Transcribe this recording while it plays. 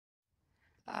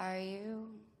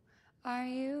Are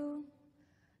you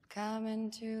coming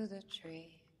to the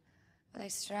tree? They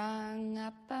strung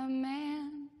up a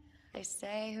man, they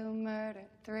say, who murdered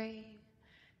 3.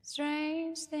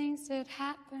 Strange things did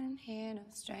happen here, no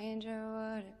stranger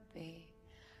would it be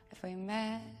if we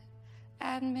met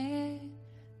at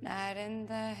midnight in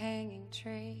the hanging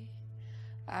tree.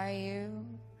 Are you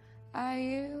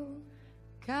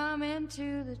coming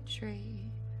to the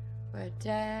tree where a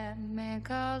dead man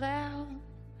called out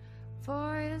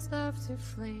for his love to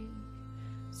flee?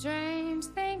 Strange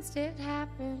things did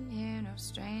happen here, no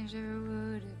stranger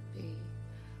would it be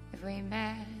if we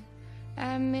met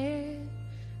at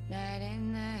midnight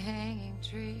in the hanging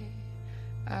tree.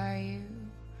 Are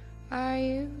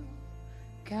you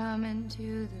coming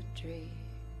to the tree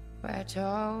where I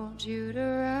told you to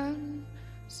run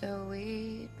so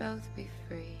we'd both be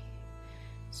free?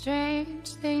 Strange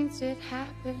things did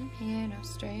happen here, no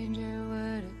stranger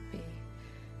would it be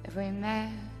if we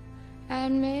met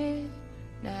at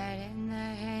midnight in the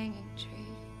hanging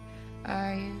tree.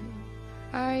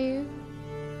 Are you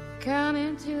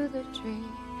coming to the tree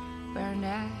where a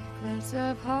necklace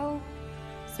of hope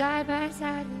side by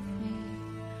side with me?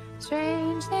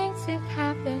 Strange things did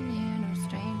happen here, no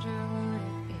stranger would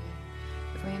it be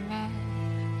if we met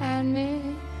at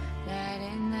midnight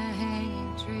in the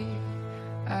hanging tree.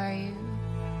 Are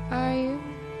you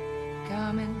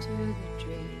coming to the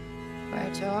tree where I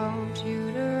told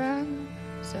you to run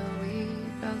so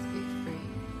we'd both be free?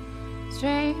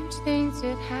 Strange things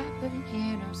did happen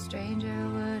here, no stranger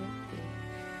would it be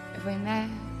if we met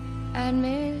at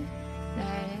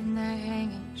midnight in the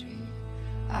hanging tree.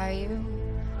 Are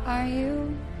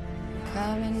you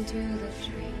coming to the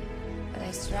tree where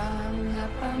they strung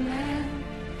up a man,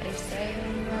 they say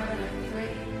he murdered 3?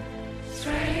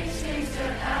 Strange things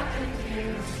that happened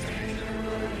here, no stranger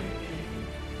would it be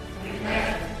if we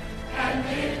met